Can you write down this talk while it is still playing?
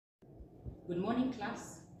Good morning,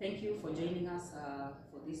 class. Thank you for joining us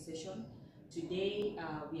for this session. Today,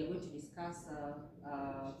 we are going to discuss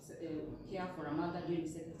care for a mother during the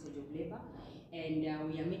second stage of labor, and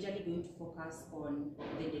we are majorly going to focus on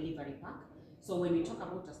the delivery pack. So when we talk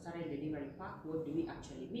about a sterile delivery pack, what do we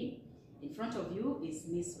actually mean? In front of you is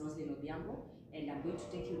Miss Roslyn Odhiambo, and I'm going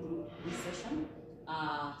to take you through this session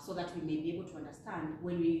so that we may be able to understand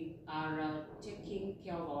when we are taking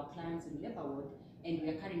care of our clients in labor ward and we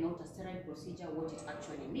are carrying out a sterile procedure, what it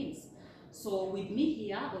actually means. So with me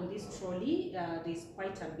here on this trolley, there's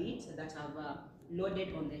quite a bit that I've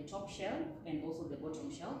loaded on the top shelf and also the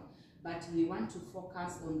bottom shelf, but we want to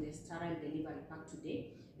focus on the sterile delivery pack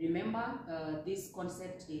today. Remember, this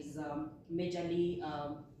concept is majorly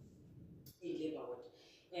in labor ward.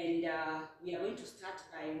 And we are going to start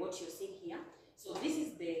by what you're seeing here. So this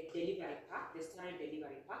is the delivery pack, the sterile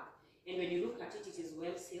delivery pack. And when you look at it, it is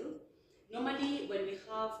well sealed. Normally, when we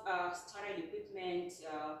have sterile equipment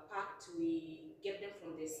packed, we get them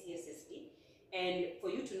from the CSSD. And for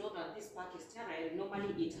you to know that this pack is sterile,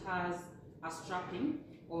 normally it has a strapping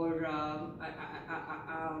or a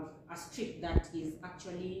strip that is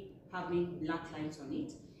actually having black lines on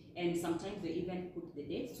it. And sometimes they even put the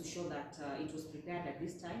dates to show that it was prepared at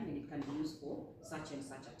this time and it can be used for such and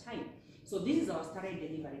such a time. So this is our sterile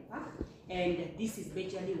delivery pack, and this is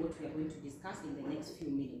basically what we are going to discuss in the next few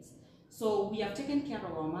minutes. So we have taken care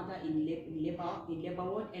of our mother in labor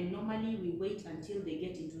ward, and normally we wait until they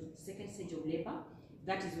get into the second stage of labor.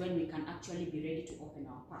 That is when we can actually be ready to open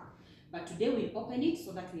our pack. But today we'll open it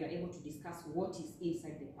so that we are able to discuss what is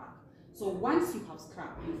inside the pack. So once you have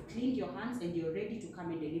scrubbed, you've cleaned your hands and you're ready to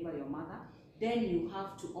come and deliver your mother, then you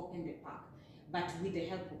have to open the pack, but with the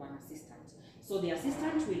help of an assistant. So the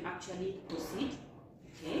assistant will actually proceed,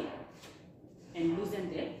 okay, and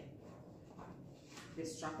loosen the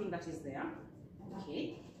strapping that is there,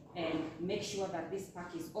 okay, and make sure that this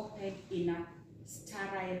pack is opened in a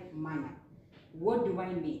sterile manner. What do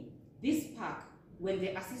I mean? This pack, when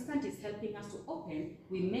the assistant is helping us to open,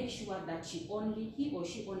 we make sure that he or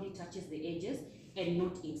she only touches the edges and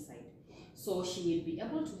not inside. So she will be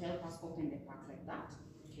able to help us open the pack like that,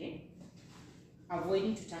 okay?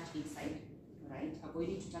 Avoiding to touch inside, right?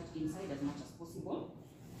 Avoiding to touch inside as much as possible.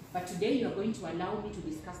 But today you are going to allow me to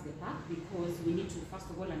discuss the pack because we need to first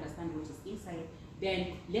of all understand what is inside.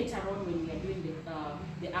 Then later on, when we are doing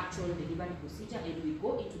the actual delivery procedure and we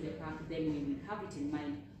go into the pack, then we will have it in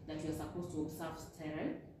mind that you are supposed to observe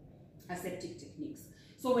sterile aseptic techniques.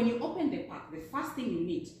 So when you open the pack, the first thing you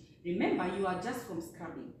need, remember you are just from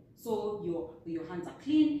scrubbing. So your hands are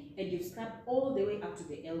clean and you've scrubbed all the way up to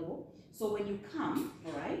the elbow. So when you come,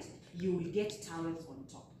 all right, you will get towels on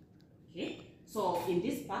top, okay? So in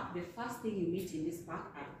this pack, the first thing you meet in this pack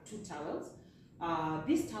are 2 towels.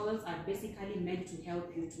 These towels are basically meant to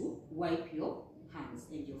help you to wipe your hands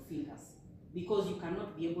and your fingers, because you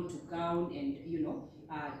cannot be able to gown and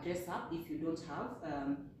dress up if you don't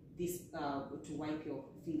have this to wipe your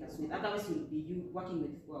fingers with. Otherwise you'll be working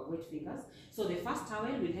with wet fingers. So the first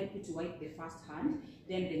towel will help you to wipe the first hand,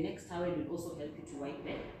 then the next towel will also help you to wipe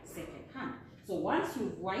the second hand. So once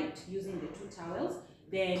you've wiped using the 2 towels,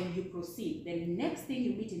 then you proceed. The next thing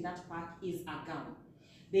you meet in that pack is a gown.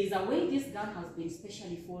 There is a way this gown has been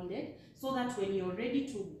specially folded so that when you're ready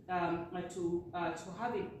to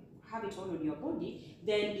have it on your body,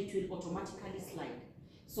 then it will automatically slide.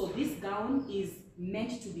 So this gown is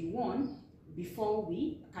meant to be worn before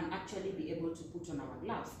we can actually be able to put on our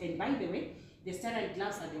gloves. And by the way, the sterile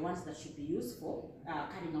gloves are the ones that should be used for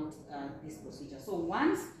carrying out this procedure. So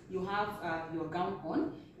once you have your gown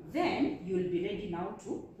on, then you'll be ready now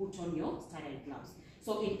to put on your sterile gloves.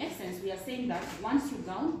 So in essence, we are saying that once you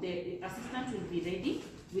gown, the assistant will be ready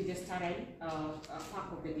with the sterile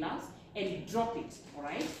pack of the gloves and drop it, all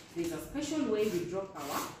right? There's a special way we drop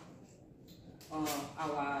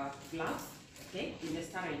our gloves, okay, in the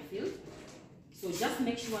sterile field. So just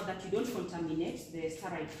make sure that you don't contaminate the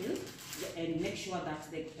sterile field, and make sure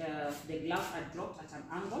that the gloves are dropped at an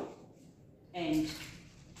angle and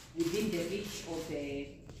within the reach of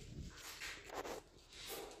the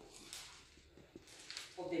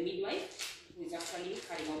midwife who is actually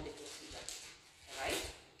carrying out the procedure. Alright?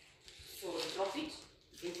 So drop it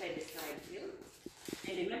inside the sterile field.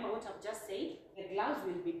 And remember what I've just said, the gloves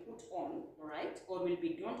will be put on, alright, or will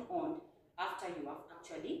be drawn on after you have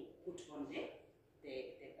actually put on the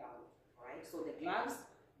gown. Alright? So the gloves,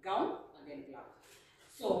 gown, and then glove.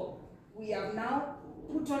 So we have now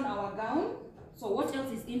put on our gown. So what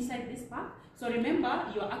else is inside this pack? So remember,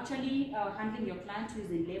 you're actually handling your client who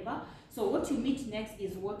is in labor. So what you meet next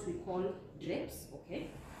is what we call drapes, okay?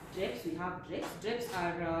 drapes. We have drapes. Drapes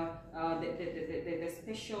are the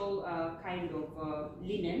special kind of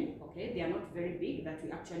linen. Okay, they are not very big, that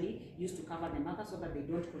we actually use to cover the mother so that they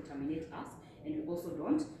don't contaminate us, and we also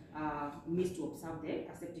don't miss to observe the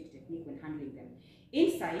aseptic technique when handling them.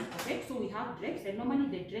 Inside, okay, so we have drapes, and normally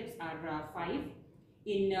the drapes are 5.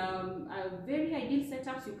 In very ideal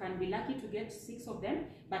setups, you can be lucky to get 6 of them,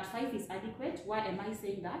 but 5 is adequate. Why am I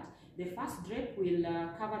saying that? The first drape will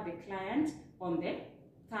cover the client on the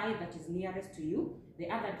thigh that is nearest to you. The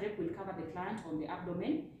other drape will cover the client on the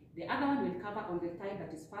abdomen. The other one will cover on the thigh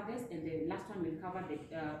that is farthest, and the last one will cover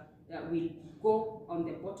will go on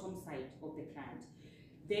the bottom side of the client.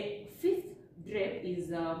 The 5th drape is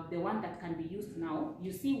the one that can be used now.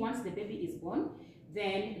 You see, once the baby is born,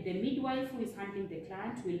 then the midwife who is handling the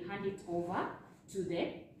client will hand it over to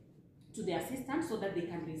the assistant so that they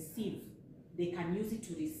can use it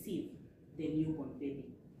to receive the newborn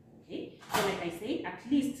baby. Okay, so like I said, at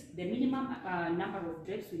least the minimum number of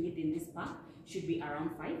drapes we need in this pack should be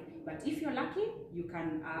around 5, but if you're lucky, you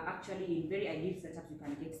can actually, in very ideal setups, you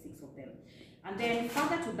can get 6 of them. And then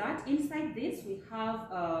further to that, inside this we have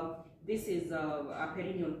this is a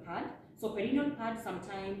perennial pad. So perennial pads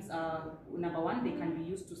sometimes, number one, they can be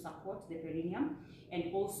used to support the perineum,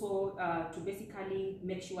 and also to basically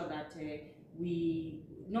make sure that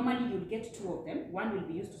normally you'll get 2 of them. One will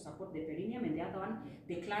be used to support the perineum, and the other one,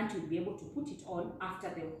 the client will be able to put it on after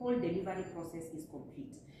the whole delivery process is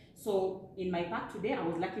complete. So in my pack today, I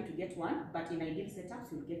was lucky to get 1, but in ideal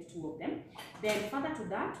setups, you'll get 2 of them. Then further to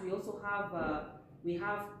that, we also have we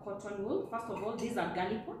have cotton wool. First of all, these are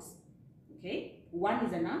gallipots. Okay, 1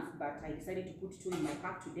 is enough, but I decided to put 2 in my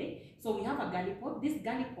pack today. So we have a gallipot. This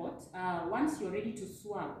gallipot, once you're ready to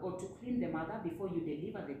swab or to clean the mother before you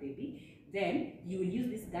deliver the baby, then you will use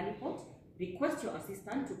this gallipot. Request your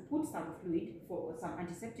assistant to put some fluid, for some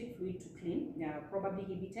antiseptic fluid to clean, probably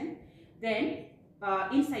Hibitin. Then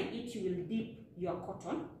inside it you will dip your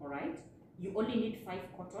cotton. All right, you only need 5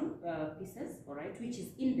 cotton pieces, all right, which is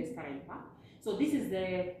in the sterile pack. So these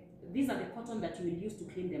are the cotton that you will use to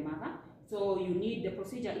clean the mother. So you need, the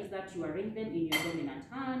procedure is that you arrange them in your dominant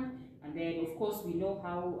hand, and then of course we know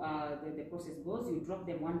how the process goes. You drop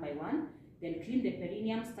them one by one, then clean the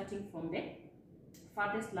perineum starting from the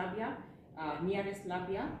farthest labia, nearest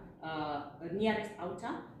labia, nearest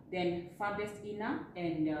outer, then farthest inner,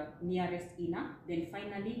 and nearest inner. Then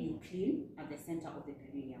finally you clean at the center of the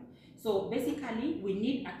perineum. So basically we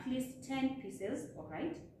need at least 10 pieces, all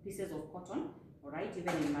right, pieces of cotton. Alright,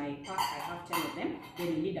 even in my pack I have 10 of them. Then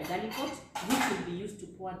you need a gallipot, which will be used to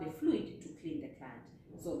pour the fluid to clean the client.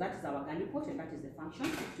 So that is our gallipot, and that is the function,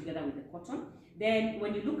 together with the cotton. Then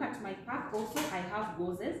when you look at my pack also, I have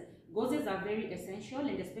gauzes. Gauzes are very essential,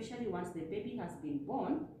 and especially once the baby has been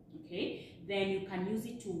born, okay, then you can use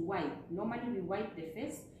it to wipe. Normally we wipe the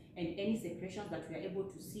face and any secretions that we are able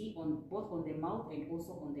to see on both on the mouth and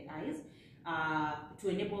also on the eyes, to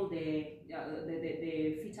enable the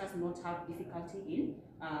fetus not have difficulty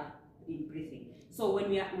in breathing. So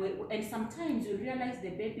when and sometimes you realize the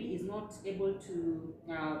baby is not able to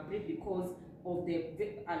breathe because of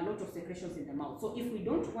a lot of secretions in the mouth. So if we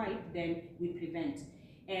don't wipe, then we prevent.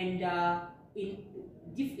 And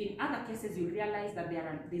in other cases, you realize that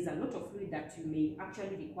there's a lot of fluid that you may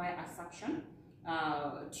actually require a suction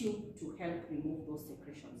tube to help remove those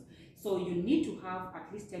secretions. So you need to have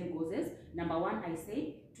at least 10 gauzes. Number 1, I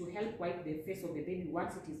say, to help wipe the face of the baby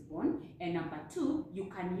once it is born. And number 2, you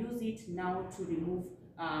can use it now to remove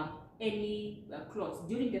any clots.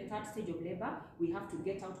 During the 3rd stage of labor, we have to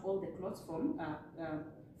get out all the clots from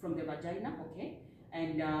the vagina, okay?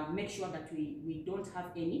 And make sure that we don't have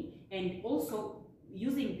any. And also,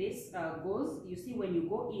 using this gauze, you see when you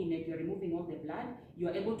go in and you're removing all the blood, you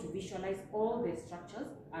are able to visualize all the structures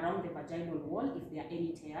around the vaginal wall if there are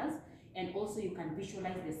any tears, and also you can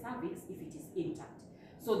visualize the cervix if it is intact.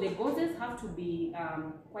 So the gauzes have to be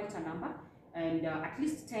quite a number, and at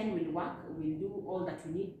least 10 will work. We'll do all that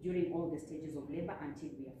we need during all the stages of labor until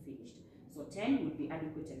we are finished. So 10 would be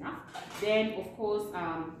adequate enough. Then of course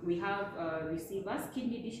we have receivers,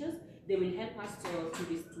 kidney dishes. They will help us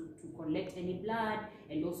to collect any blood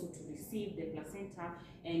and also to receive the placenta.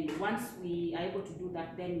 And once we are able to do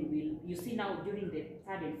that, then we will, you see now during the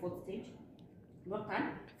 3rd and 4th stage, not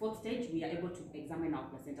 3rd, 4th stage, we are able to examine our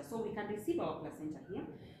placenta. So we can receive our placenta here,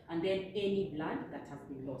 and then any blood that has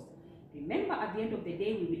been lost. Remember, at the end of the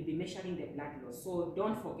day, we will be measuring the blood loss. So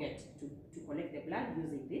don't forget to collect the blood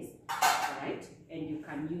using this, all right? And you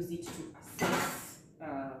can use it to assess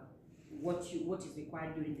what is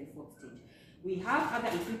required during the 4th stage. We have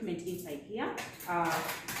other equipment inside here.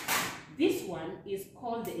 This one is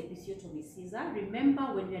called the episiotomy scissor.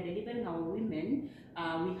 Remember, when we are delivering our women,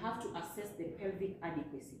 we have to assess the pelvic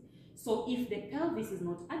adequacy. So if the pelvis is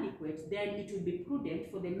not adequate, then it will be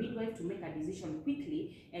prudent for the midwife to make a decision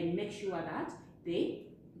quickly and make sure that they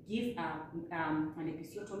give an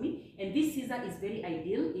episiotomy. And this scissor is very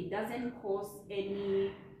ideal. It doesn't cause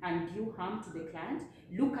any undue harm to the client.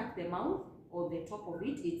 Look at the mouth or the top of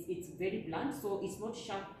it. It's very blunt, so it's not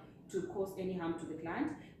sharp to cause any harm to the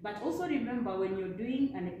client. But also remember, when you're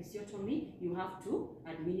doing an episiotomy, you have to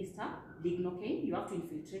administer lignocaine. You have to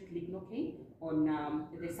infiltrate lignocaine on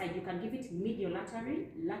the side. You can give it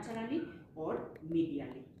laterally or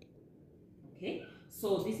medially. Okay,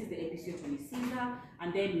 so this is the episiotomy scissor,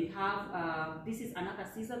 and then we have this is another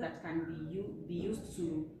scissor that can be used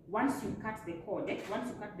to, once you cut the cord.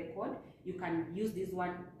 You can use this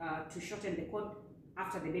one to shorten the cord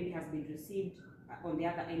after the baby has been received on the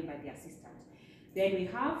other end by the assistant. Then we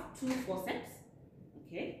have two forceps.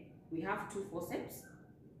 Okay, we have two forceps.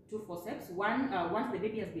 One, once the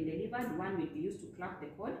baby has been delivered, one will be used to clamp the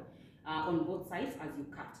cord on both sides as you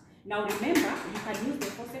cut. Now remember, you can use the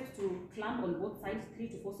forceps to clamp on both sides 3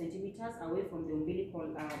 to 4 centimeters away from the umbilical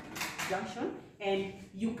junction, and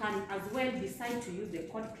you can as well decide to use the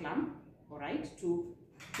cord clamp, all right, to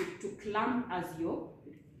clamp as you're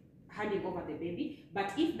handing over the baby.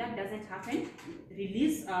 But if that doesn't happen,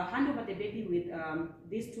 hand over the baby with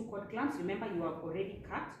these two cord clamps. Remember, you have already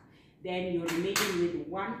cut. Then you're remaining with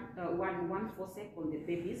one forceps on the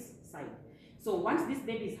baby's side. So once this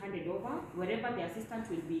baby is handed over, wherever the assistant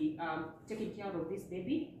will be taking care of this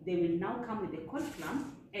baby, they will now come with the cord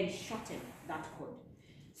clamp and shorten that cord.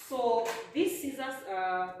 So these scissors,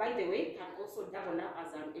 by the way, can also double up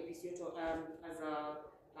as an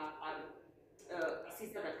a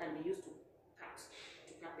scissor that can be used to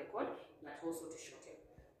cut the cord, but also to shorten.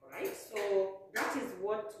 Alright, so that is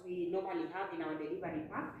what we normally have in our delivery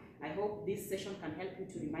pack. I hope this session can help you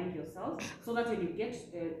to remind yourself, so that when you get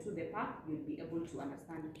to the pack, you'll be able to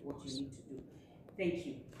understand what you need to do. Thank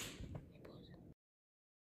you.